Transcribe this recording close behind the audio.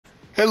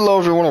Hello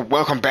everyone and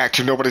welcome back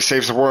to Nobody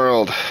Saves the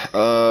World.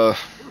 Yeah,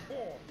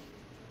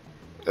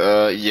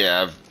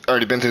 I've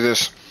already been through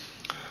this.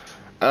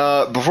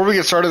 Before we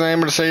get started, I am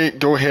going to say,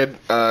 go ahead,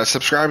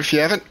 subscribe if you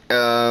haven't.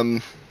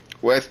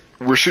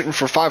 We're shooting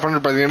for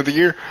 500 by the end of the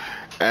year,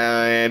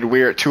 and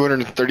we're at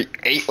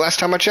 238 last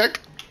time I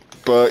checked.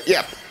 But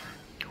yeah,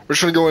 we're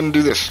just going to go ahead and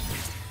do this.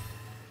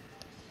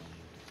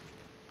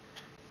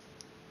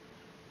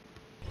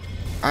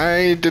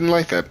 I didn't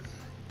like that.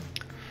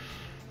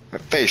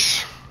 That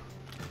face.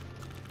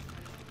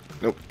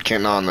 Nope,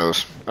 can't gnaw on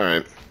those.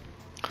 Alright.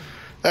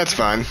 That's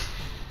fine.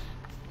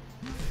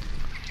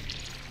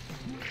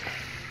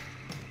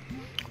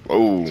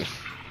 Whoa.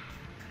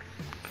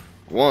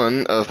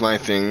 One of my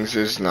things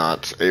is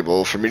not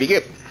able for me to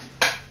get.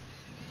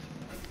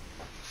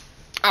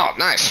 Oh,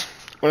 nice.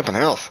 Went up in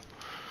health.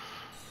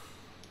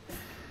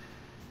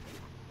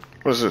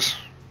 What is this?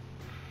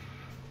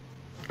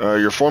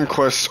 Your form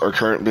quests are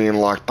currently being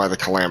locked by the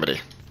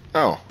Calamity.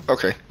 Oh,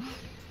 okay.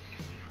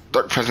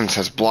 Dark Presence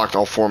has blocked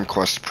all form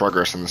quest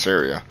progress in this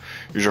area.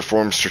 Use your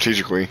form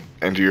strategically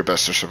and do your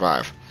best to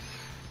survive.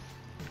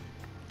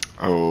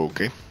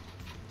 Okay.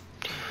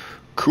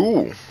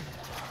 Cool.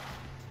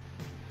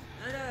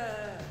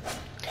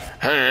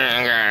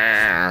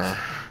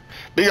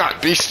 Be gone,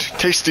 beast.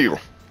 Taste steel.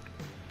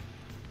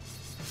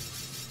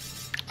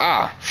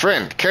 Ah,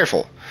 friend,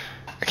 careful.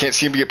 I can't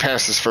seem to get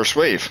past this first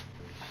wave.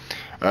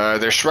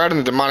 They're shrouded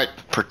in demonic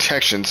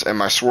protections, and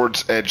my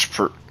sword's edge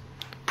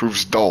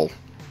proves dull.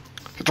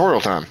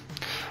 Tutorial time.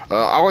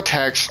 All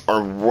attacks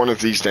are one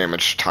of these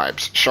damage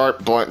types: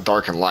 sharp, blunt,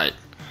 dark, and light.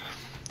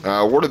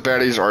 Warded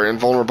baddies are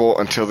invulnerable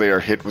until they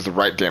are hit with the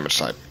right damage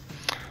type.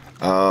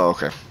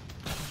 Okay.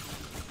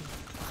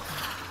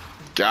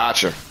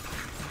 Gotcha.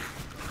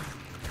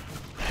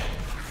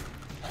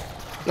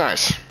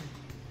 Nice.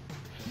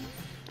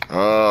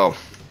 Oh.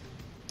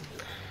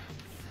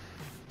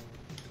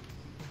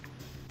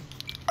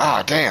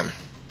 Ah, damn.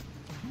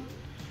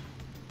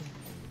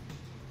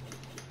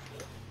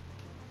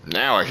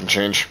 Now I can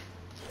change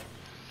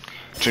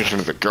into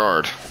the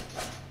guard.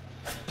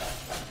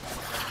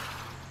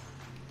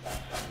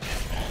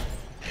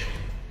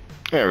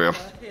 There we go.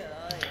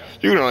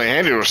 You can only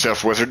handle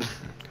yourself, wizard.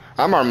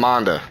 I'm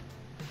Armanda,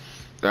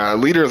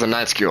 leader of the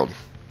Knights Guild.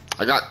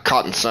 I got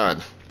caught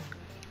inside.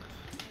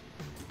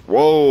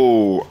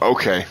 Whoa,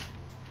 okay.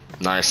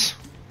 Nice.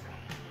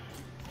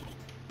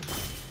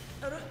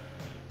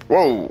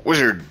 Whoa,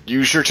 wizard,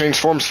 you sure change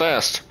forms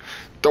fast.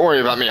 Don't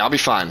worry about me, I'll be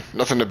fine.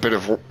 Nothing a bit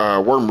of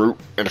worm root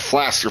and a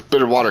flask of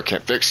bitter water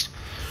can't fix.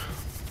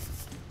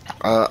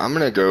 I'm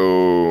gonna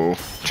go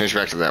change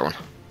back to that one.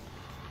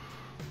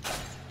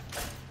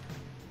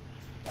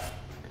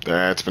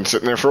 That's been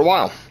sitting there for a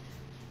while.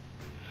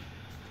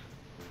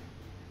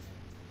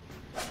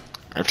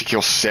 I have to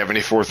kill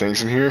 74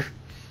 things in here.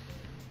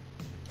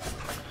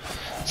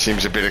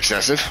 Seems a bit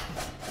excessive.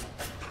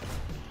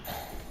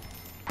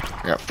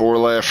 I got 4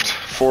 left,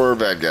 4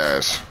 bad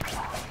guys.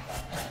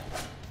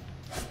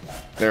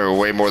 There are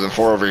way more than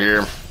 4 over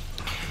here.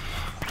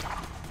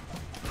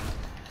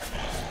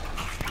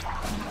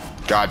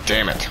 God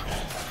damn it.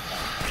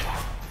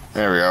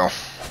 There we go.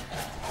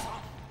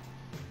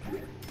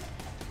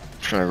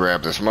 Just gonna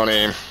grab this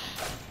money.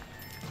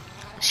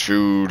 This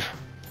food.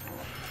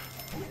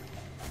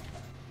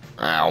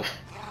 Ow.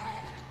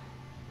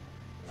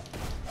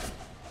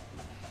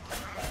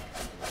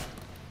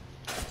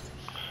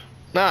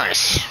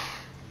 Nice.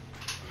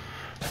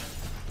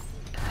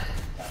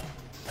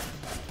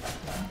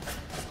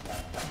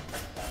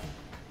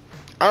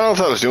 I don't know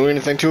if I was doing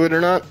anything to it or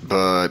not,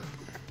 but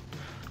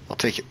I'll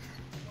take it.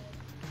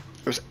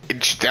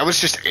 That was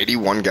just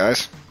 81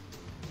 guys.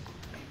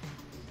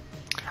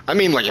 I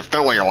mean, like, it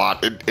felt like a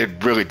lot.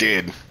 It really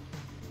did.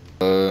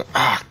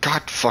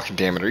 God fucking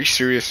damn it. Are you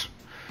serious?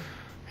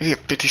 Are you at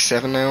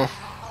 57 now?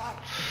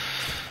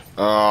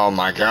 Oh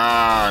my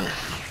god.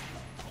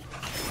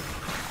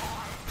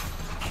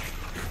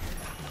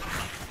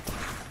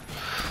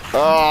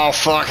 Oh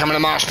fuck, I'm in a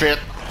mosh pit.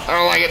 I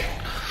don't like it.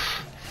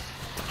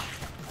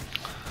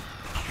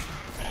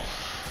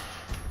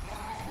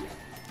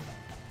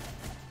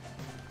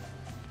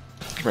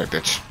 Come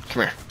here, bitch.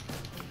 Come here.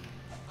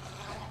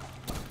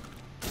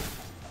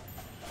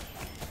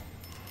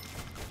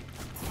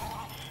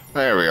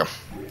 There we go.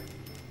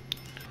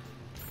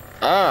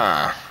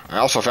 Ah, I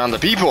also found the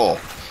people.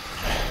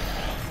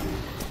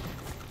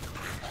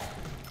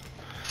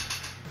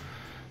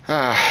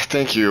 Ah,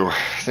 thank you.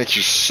 Thank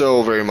you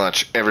so very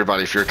much,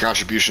 everybody, for your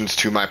contributions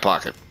to my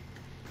pocket.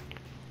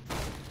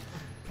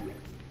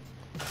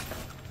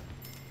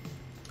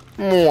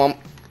 Mwomp.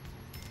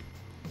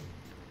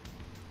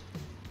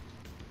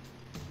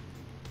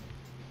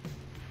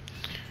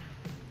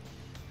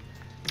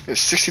 It's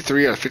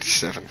 63 out of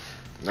 57.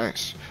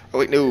 Nice. Oh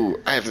wait, no,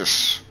 I have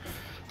this.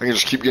 I can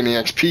just keep getting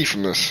XP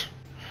from this.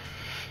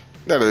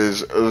 That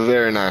is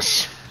very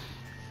nice.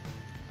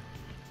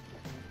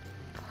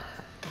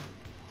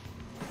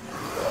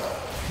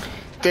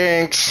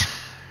 Thanks.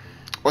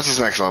 What's his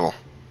next level?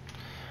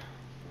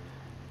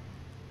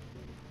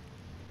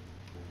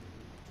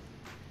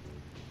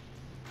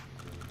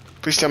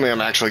 Please tell me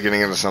I'm actually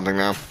getting into something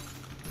now.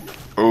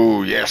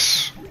 Oh,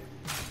 yes.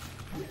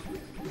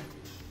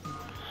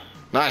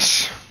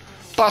 Nice.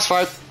 Boss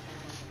fight.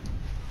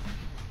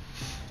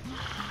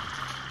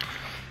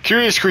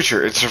 Curious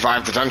creature, it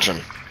survived the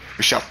dungeon.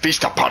 We shall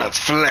feast upon its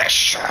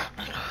flesh.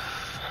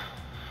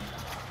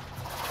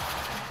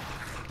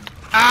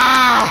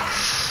 Ah!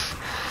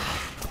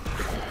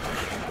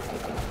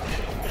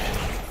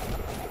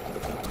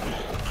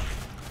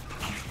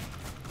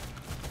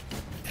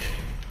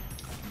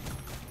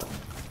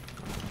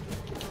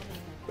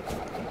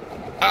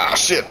 Ah,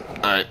 shit.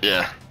 Alright,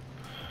 yeah.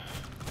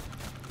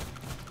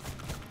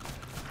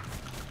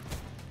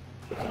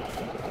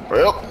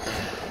 Well.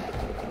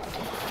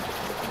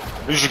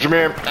 I need you to come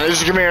here. I need you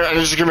to come here. I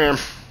need you to come here.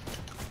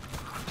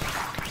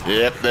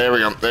 Yep, there we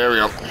go. There we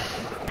go.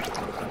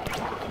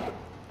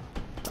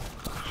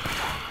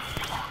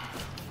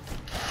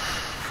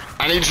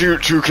 I need you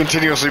to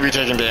continuously be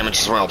taking damage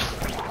as well.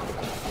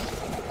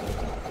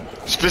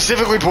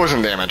 Specifically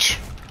poison damage.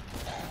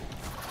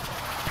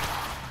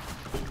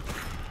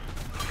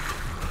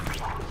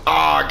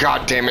 Ah, oh,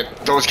 god damn it.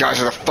 Those guys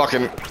are the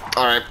fucking...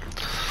 Alright.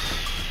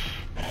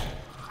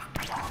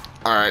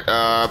 Alright,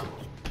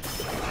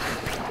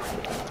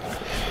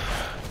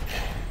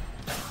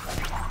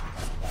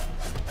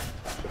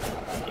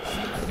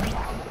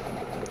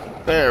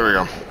 there we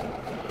go.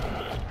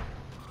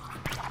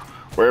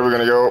 Where are we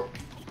gonna go?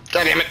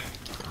 God damn it.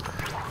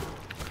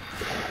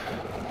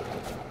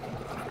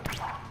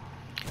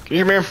 Can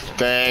you come here?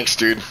 Thanks,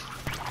 dude.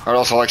 I'd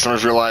also like some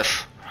of your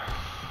life.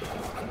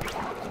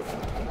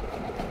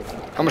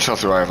 How much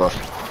health do I have left?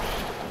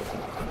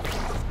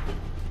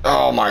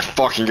 Oh my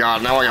fucking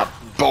god, now I got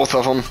both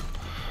of them.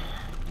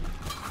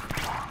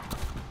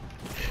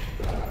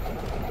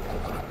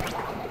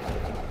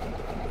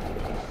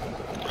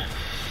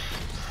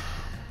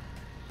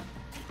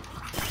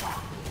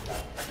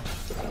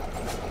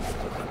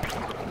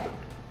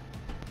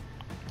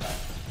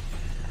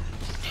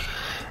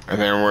 And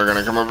then we're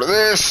gonna come over to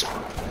this.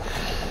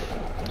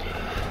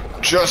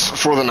 Just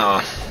for the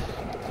gnaw.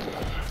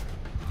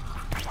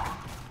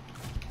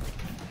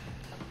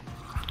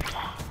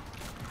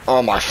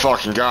 Oh my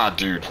fucking god,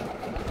 dude.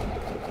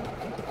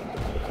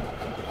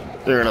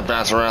 You're gonna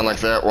bounce around like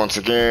that once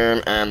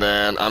again, and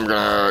then I'm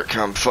gonna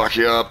come fuck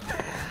you up.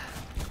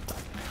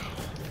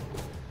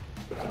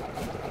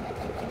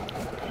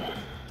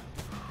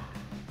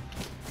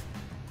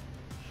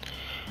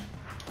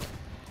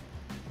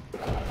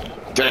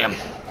 Damn.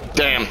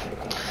 Damn.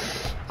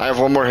 I have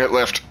one more hit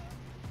left.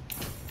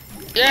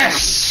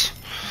 Yes!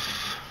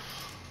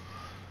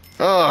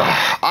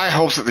 I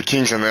hope that the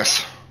king's in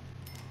this.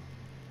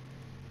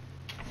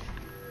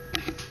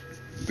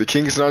 The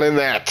king's not in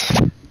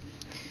that.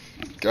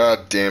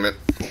 God damn it.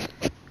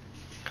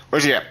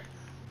 Where's he at?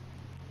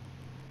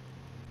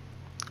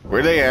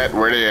 Where they at?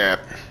 Where they at?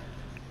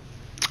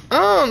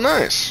 Oh,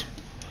 nice.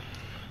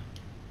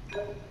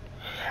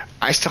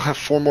 I still have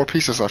 4 more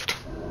pieces left.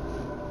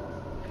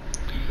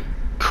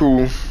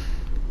 Cool.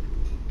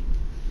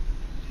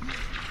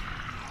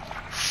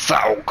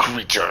 Foul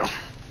creature.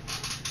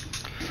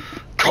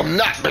 Come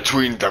not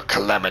between the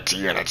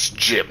calamity and its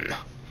gem.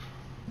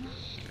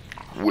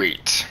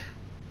 Wait.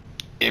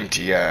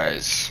 Empty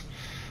eyes.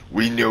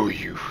 We know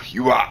you.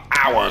 You are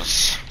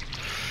ours.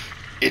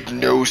 It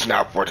knows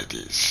not what it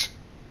is.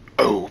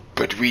 Oh,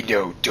 but we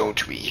know,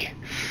 don't we?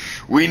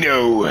 We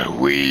know.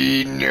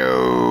 We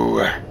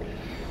know.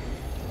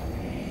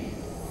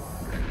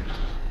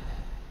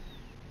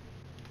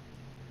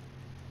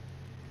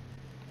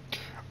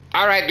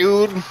 Alright,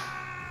 dude.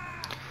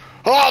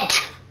 Halt!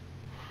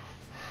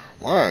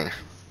 Why?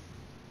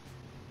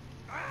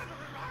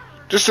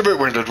 Just a bit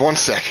winded. One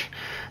sec.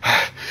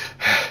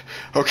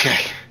 Okay.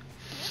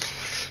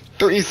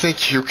 Don't you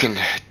think you can...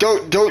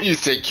 Don't you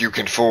think you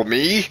can fool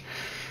me?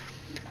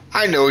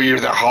 I know you're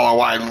the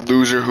hollow-eyed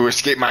loser who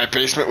escaped my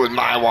basement with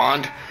my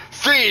wand.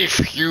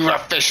 Thief! You've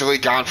officially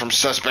gone from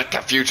suspect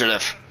to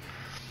fugitive.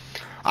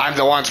 I'm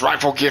the wand's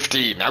rightful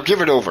giftee. Now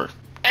give it over.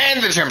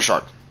 And the gem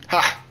shard.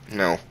 Ha!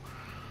 No.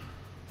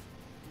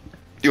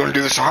 You want to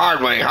do this the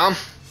hard way, huh?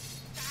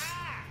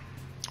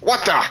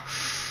 What the?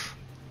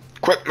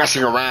 Quit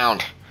messing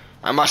around.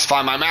 I must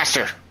find my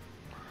master.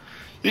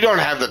 You don't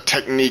have the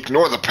technique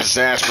nor the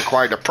pizzazz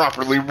required to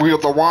properly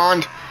wield the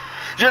wand.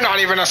 You're not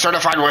even a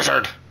certified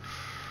wizard.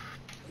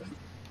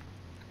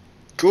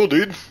 Cool,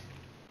 dude.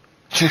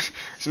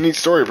 It's a neat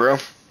story, bro.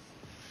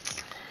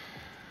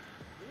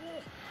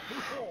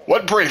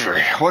 What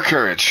bravery, what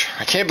courage.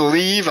 I can't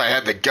believe I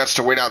had the guts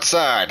to wait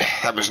outside.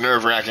 That was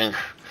nerve-wracking.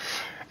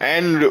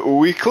 And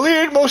we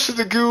cleared most of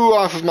the goo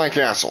off of my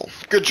castle.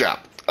 Good job,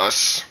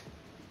 us.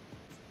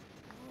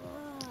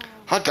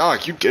 Hot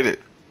dog, you did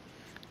it.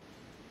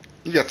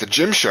 You got the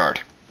gem shard.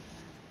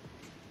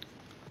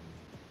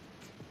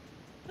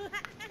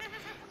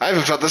 I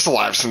haven't felt this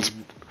alive since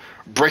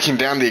breaking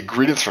down the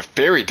ingredients for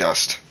fairy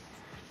dust.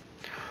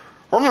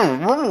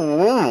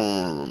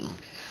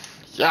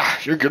 Yeah,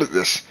 you're good at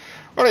this.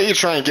 Why don't you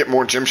try and get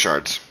more gem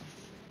shards?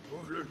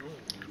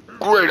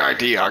 Great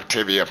idea,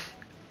 Octavia.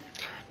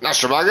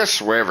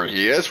 Nostramagus, wherever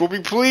he is, will be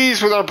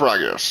pleased with our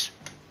progress.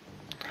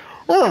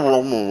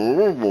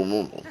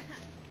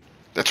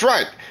 That's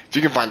right. If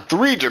you can find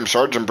 3 gem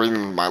shards and bring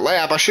them to my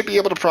lab, I should be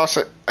able to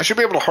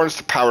harness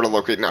the power to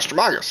locate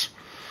Nostramagus.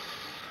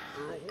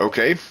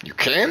 Okay, you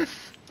can?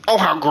 Oh,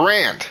 how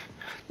grand!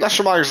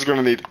 Nostramagus is going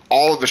to need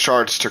all of the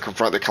shards to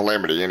confront the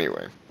calamity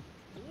anyway.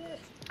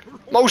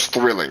 Most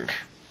thrilling.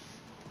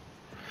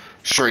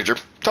 Stranger,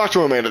 talk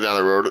to Amanda down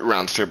the road at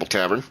Round's Table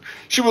Tavern.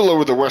 She will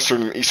lower the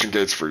western and eastern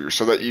gates for you,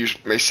 so that you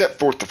may set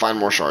forth to find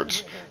more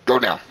shards. Go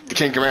now. The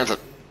king commands it.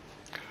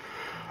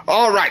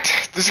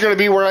 Alright, this is going to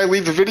be where I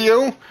leave the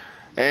video,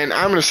 and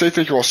I'm going to say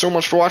thank you all so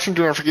much for watching.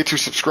 Do not forget to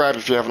subscribe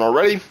if you haven't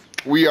already.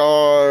 We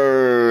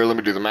are, let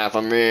me do the math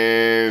on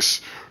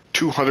this,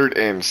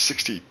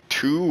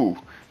 262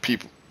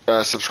 people,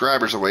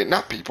 subscribers away.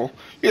 Not people.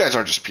 You guys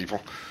aren't just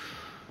people.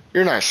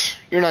 You're nice.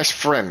 You're nice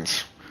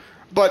friends.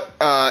 But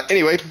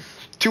anyway,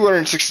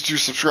 262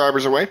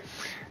 subscribers away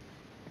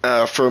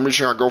from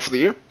reaching our goal for the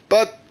year.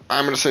 But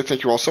I'm going to say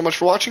thank you all so much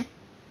for watching.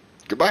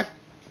 Goodbye.